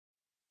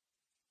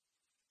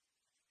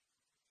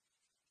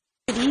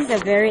a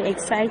very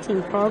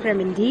exciting program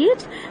indeed.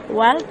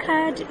 Wild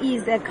Card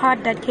is a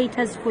card that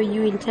caters for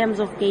you in terms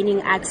of gaining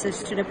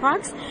access to the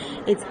parks.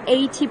 It's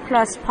 80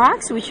 plus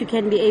parks which you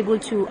can be able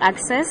to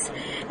access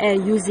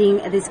using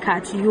this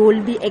card. You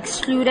will be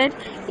excluded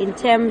in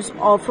terms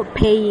of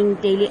paying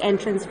daily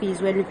entrance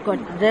fees when we've got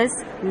this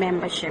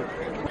membership.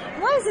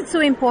 Why is it so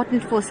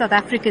important for South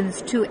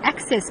Africans to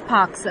access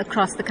parks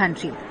across the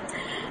country?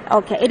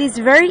 Okay, it is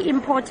very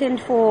important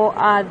for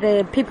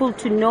the people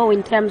to know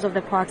in terms of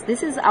the parks.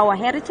 This is our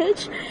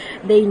heritage.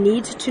 They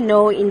need to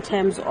know in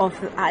terms of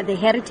the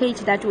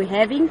heritage that we're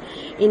having,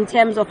 in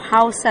terms of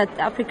how South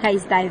Africa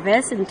is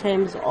diverse in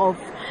terms of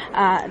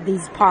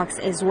these parks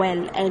as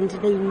well. And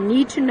they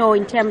need to know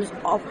in terms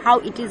of how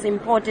it is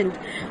important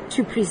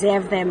to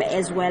preserve them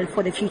as well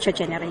for the future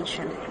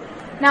generation.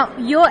 Now,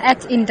 you're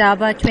at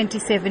Indaba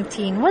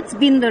 2017. What's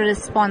been the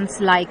response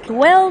like?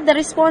 Well, the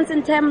response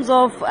in terms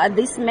of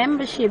this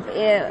membership,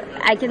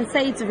 I can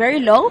say it's very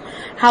low.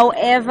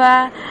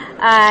 However,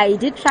 I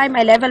did try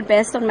my level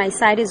best on my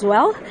side as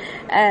well.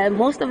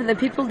 Most of the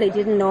people, they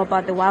didn't know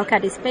about the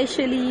wildcard,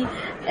 especially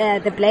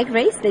the black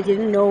race. They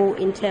didn't know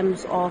in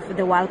terms of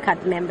the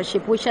wildcard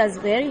membership, which I was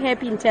very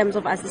happy in terms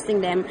of assisting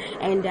them,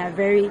 and they're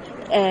very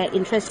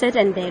interested,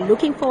 and they're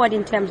looking forward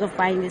in terms of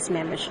buying this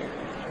membership.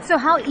 So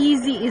how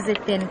easy is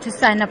it then to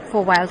sign up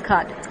for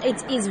Wildcard?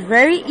 It is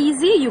very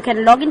easy. You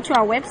can log into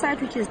our website,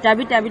 which is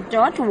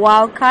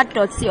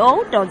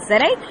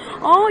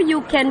www.wildcard.co.za, or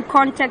you can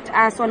contact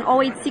us on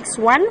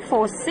 0861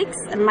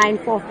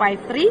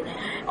 469453,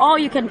 or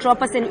you can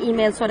drop us an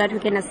email so that we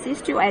can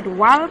assist you at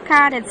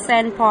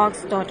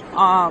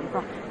wildcard@SANParks.org.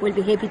 We'll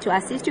be happy to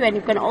assist you, and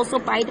you can also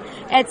buy it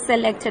at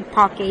selected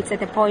park gates at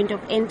the point of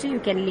entry.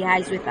 You can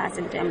liaise with us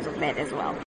in terms of that as well.